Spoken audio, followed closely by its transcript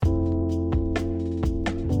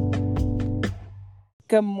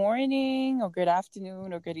Good morning, or good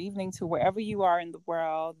afternoon, or good evening to wherever you are in the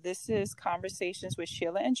world. This is Conversations with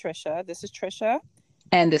Sheila and Trisha. This is Trisha.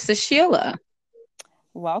 And this is Sheila.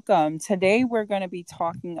 Welcome. Today we're going to be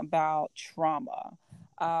talking about trauma.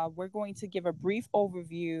 We're going to give a brief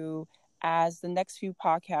overview as the next few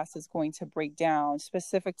podcasts is going to break down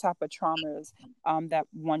specific type of traumas that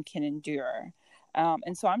one can endure.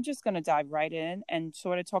 And so I'm just going to dive right in and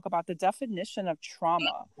sort of talk about the definition of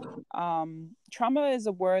trauma. Trauma is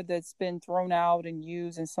a word that's been thrown out and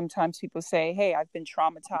used, and sometimes people say, hey, I've been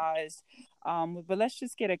traumatized. But let's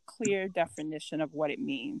just get a clear definition of what it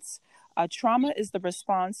means. Trauma is the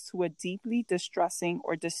response to a deeply distressing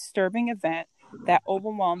or disturbing event that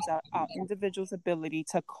overwhelms our individual's ability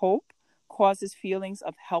to cope, causes feelings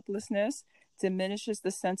of helplessness, diminishes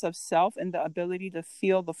the sense of self, and the ability to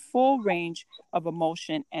feel the full range of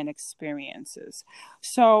emotion and experiences.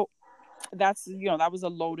 So that was a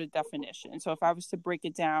loaded definition. So if I was to break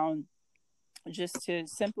it down, just to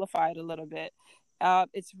simplify it a little bit,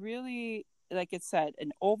 it's really, like it said,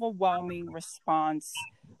 an overwhelming response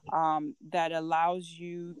that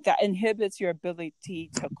inhibits your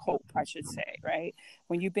ability to cope, I should say, right?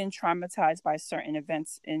 When you've been traumatized by certain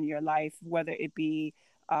events in your life, whether it be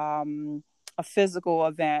a physical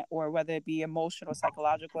event or whether it be emotional,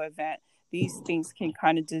 psychological event, these things can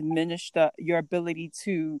kind of diminish your ability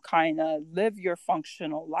to kind of live your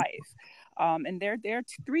functional life. And there are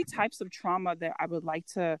three types of trauma that I would like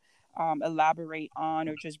to elaborate on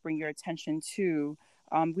or just bring your attention to.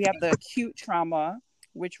 We have the acute trauma,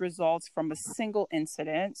 which results from a single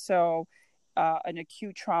incident. So, an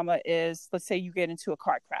acute trauma is, let's say you get into a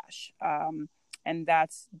car crash, and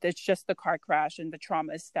that's just the car crash, and the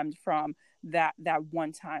trauma is stemmed from that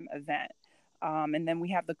one time event. And then we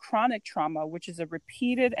have the chronic trauma, which is a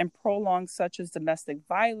repeated and prolonged, such as domestic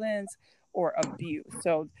violence or abuse.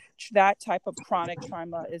 So that type of chronic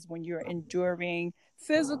trauma is when you're enduring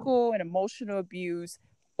physical and emotional abuse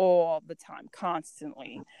all the time,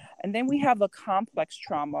 constantly. And then we have the complex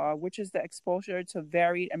trauma, which is the exposure to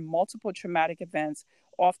varied and multiple traumatic events,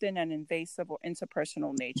 often an invasive or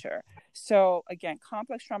interpersonal nature. So again,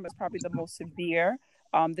 complex trauma is probably the most severe.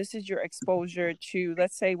 This is your exposure to,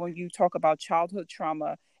 let's say, when you talk about childhood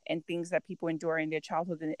trauma and things that people endure in their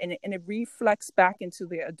childhood, and it reflects back into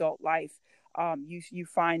their adult life. You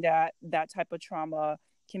find that type of trauma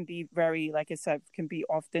can be very, like I said, can be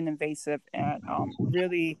often invasive and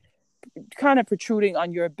really kind of protruding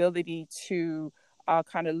on your ability to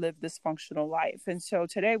kind of live this functional life. And so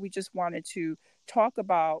today we just wanted to talk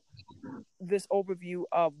about this overview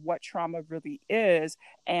of what trauma really is.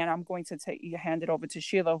 And I'm going to hand it over to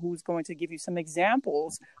Sheila, who's going to give you some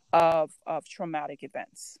examples of traumatic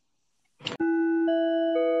events.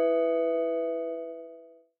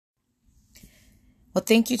 Well,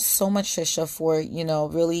 thank you so much, Trisha, for,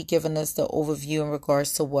 really giving us the overview in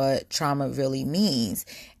regards to what trauma really means.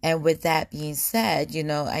 And with that being said,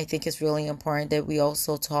 I think it's really important that we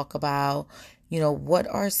also talk about, what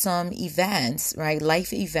are some events, right?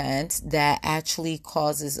 Life events that actually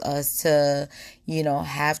causes us to,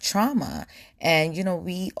 have trauma. And,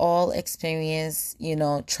 we all experience,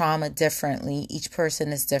 trauma differently. Each person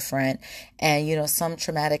is different. And, some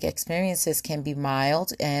traumatic experiences can be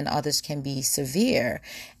mild and others can be severe.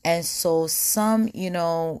 And so some,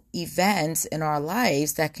 events in our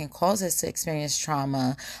lives that can cause us to experience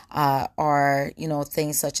trauma are,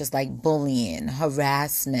 things such as like bullying,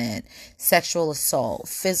 harassment, sexual assault,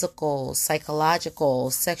 physical,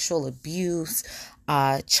 psychological, sexual abuse,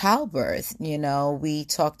 childbirth. We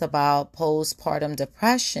talked about postpartum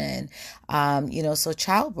depression. So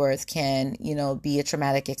childbirth can, be a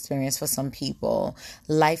traumatic experience for some people.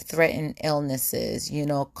 Life-threatening illnesses,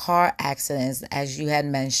 car accidents, as you had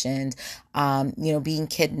mentioned, being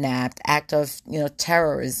kidnapped, act of,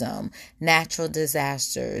 terrorism, natural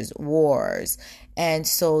disasters, wars. And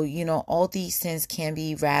so, all these things can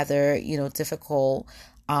be rather, difficult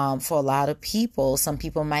for a lot of people. Some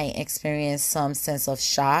people might experience some sense of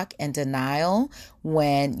shock and denial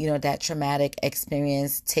when, that traumatic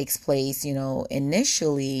experience takes place,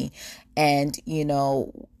 initially. And,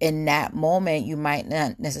 in that moment, you might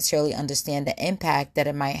not necessarily understand the impact that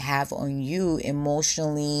it might have on you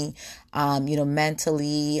emotionally,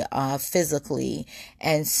 mentally, physically.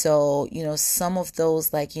 And so, some of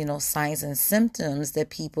those signs and symptoms that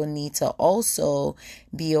people need to also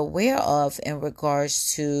be aware of in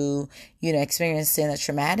regards to, experiencing a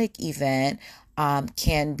traumatic event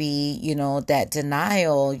can be, that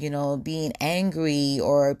denial, being angry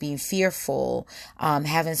or being fearful,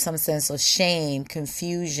 having some sense of shame,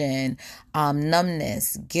 confusion,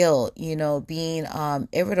 numbness, guilt, being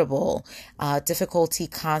irritable, difficulty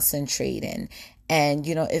concentrating. And,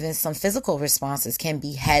 even some physical responses can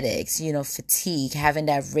be headaches, fatigue, having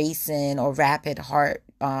that racing or rapid heart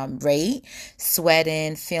rate,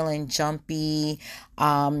 sweating, feeling jumpy.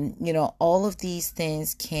 All of these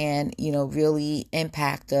things can, really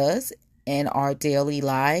impact us in our daily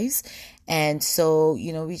lives. And so,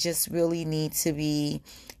 we just really need to be,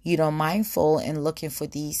 mindful and looking for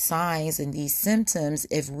these signs and these symptoms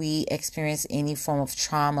if we experience any form of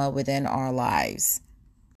trauma within our lives.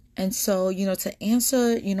 And so, to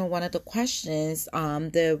answer, one of the questions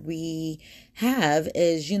that we have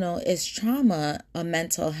is, is trauma a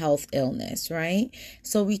mental health illness, right?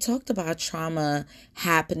 So we talked about trauma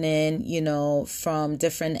happening, from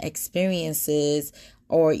different experiences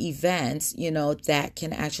or events, that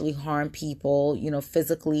can actually harm people,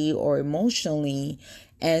 physically or emotionally.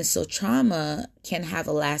 And so trauma can have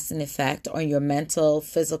a lasting effect on your mental,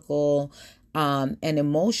 physical, and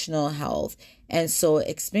emotional health. And so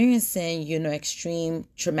experiencing, extreme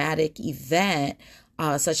traumatic event,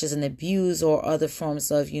 such as an abuse or other forms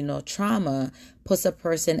of, trauma, puts a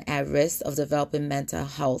person at risk of developing mental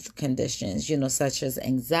health conditions, such as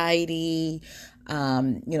anxiety,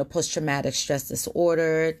 post-traumatic stress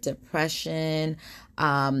disorder, depression.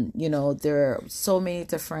 There are so many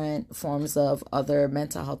different forms of other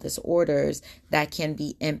mental health disorders that can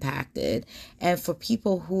be impacted. And for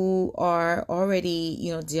people who are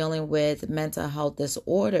already, dealing with mental health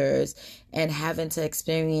disorders and having to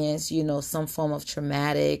experience, some form of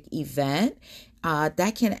traumatic event,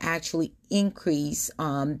 that can actually increase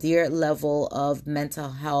their level of mental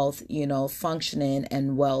health, functioning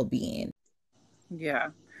and well-being. Yeah.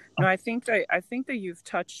 No, I think that you've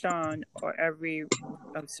touched on every,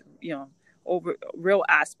 over real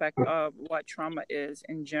aspect of what trauma is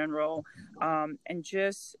in general, and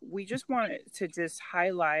we just wanted to just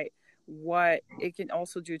highlight what it can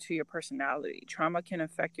also do to your personality. Trauma can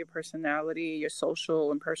affect your personality, your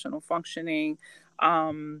social and personal functioning,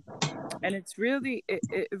 and it really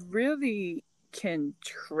can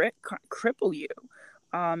cripple you,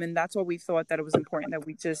 and that's why we thought that it was important that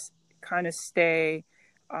we just kind of stay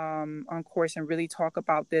on course and really talk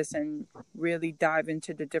about this and really dive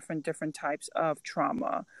into the different types of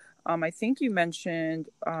trauma. I think you mentioned,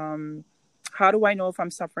 how do I know if I'm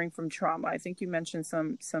suffering from trauma? I think you mentioned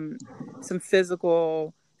some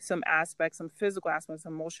physical, some physical aspects,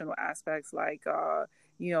 emotional aspects, like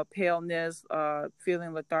paleness,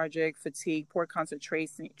 feeling lethargic, fatigue, poor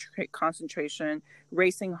concentration,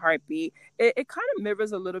 racing heartbeat. It kind of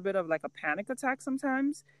mirrors a little bit of like a panic attack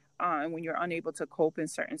sometimes, and when you're unable to cope in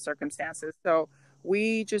certain circumstances. So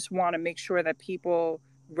we just want to make sure that people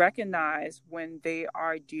recognize when they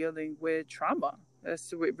are dealing with trauma.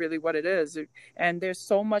 That's really what it is. And there's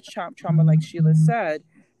so much trauma, like Sheila said,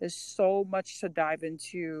 there's so much to dive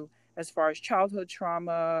into as far as childhood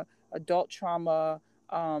trauma, adult trauma,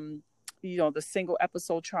 the single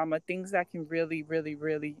episode trauma, things that can really, really,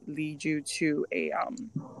 really lead you to a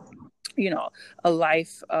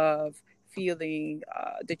life of feeling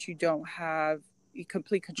that you don't have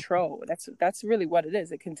complete control. That's really what it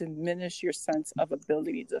is. It can diminish your sense of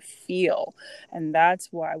ability to feel, and that's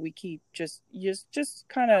why we keep just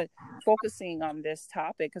kind of focusing on this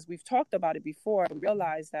topic, because we've talked about it before and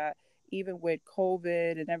realize that even with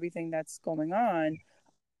COVID and everything that's going on,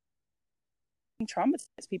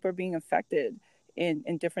 traumatized, people are being affected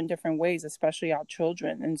in different ways, especially our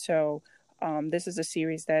children. And so this is a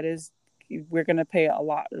series that we're going to pay a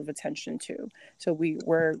lot of attention to. So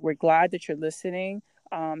we're glad that you're listening.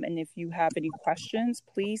 And if you have any questions,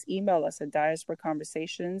 please email us at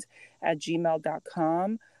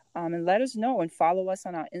diasporaconversations@gmail.com, and let us know, and follow us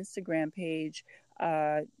on our Instagram page,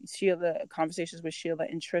 Sheila Conversations with Sheila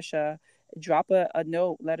and Trisha. Drop a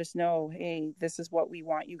note, let us know, hey, this is what we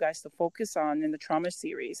want you guys to focus on in the trauma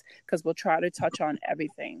series, because we'll try to touch on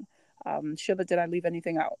everything. Sheila, did I leave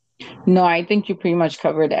anything out? No, I think you pretty much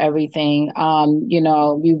covered everything. We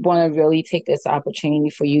want to really take this opportunity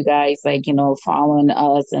for you guys, following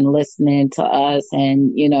us and listening to us.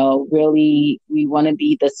 And, really, we want to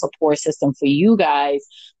be the support system for you guys,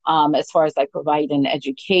 as far as providing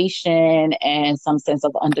education and some sense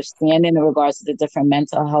of understanding in regards to the different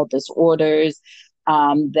mental health disorders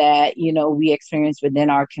that, we experience within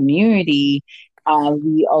our community.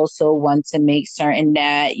 We also want to make certain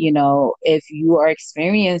that, if you are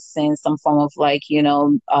experiencing some form of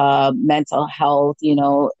mental health,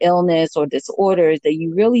 illness or disorders, that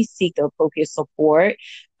you really seek the appropriate support.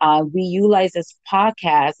 We utilize this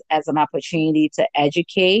podcast as an opportunity to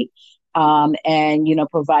educate and,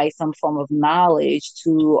 provide some form of knowledge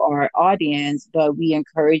to our audience, but we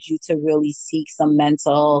encourage you to really seek some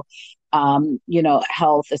mental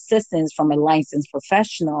health assistance from a licensed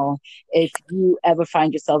professional if you ever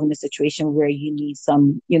find yourself in a situation where you need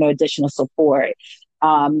some, additional support.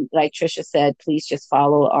 Like Trisha said, please just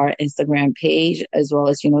follow our Instagram page as well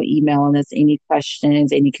as, emailing us any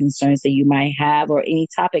questions, any concerns that you might have, or any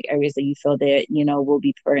topic areas that you feel that, will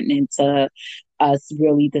be pertinent to us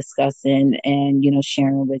really discussing and,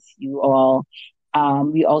 sharing with you all.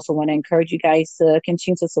 We also want to encourage you guys to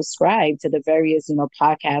continue to subscribe to the various,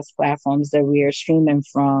 podcast platforms that we are streaming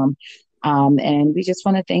from. And we just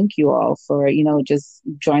want to thank you all for, just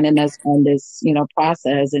joining us on this,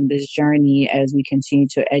 process and this journey as we continue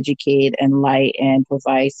to educate, enlighten, and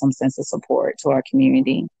provide some sense of support to our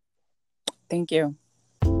community. Thank you.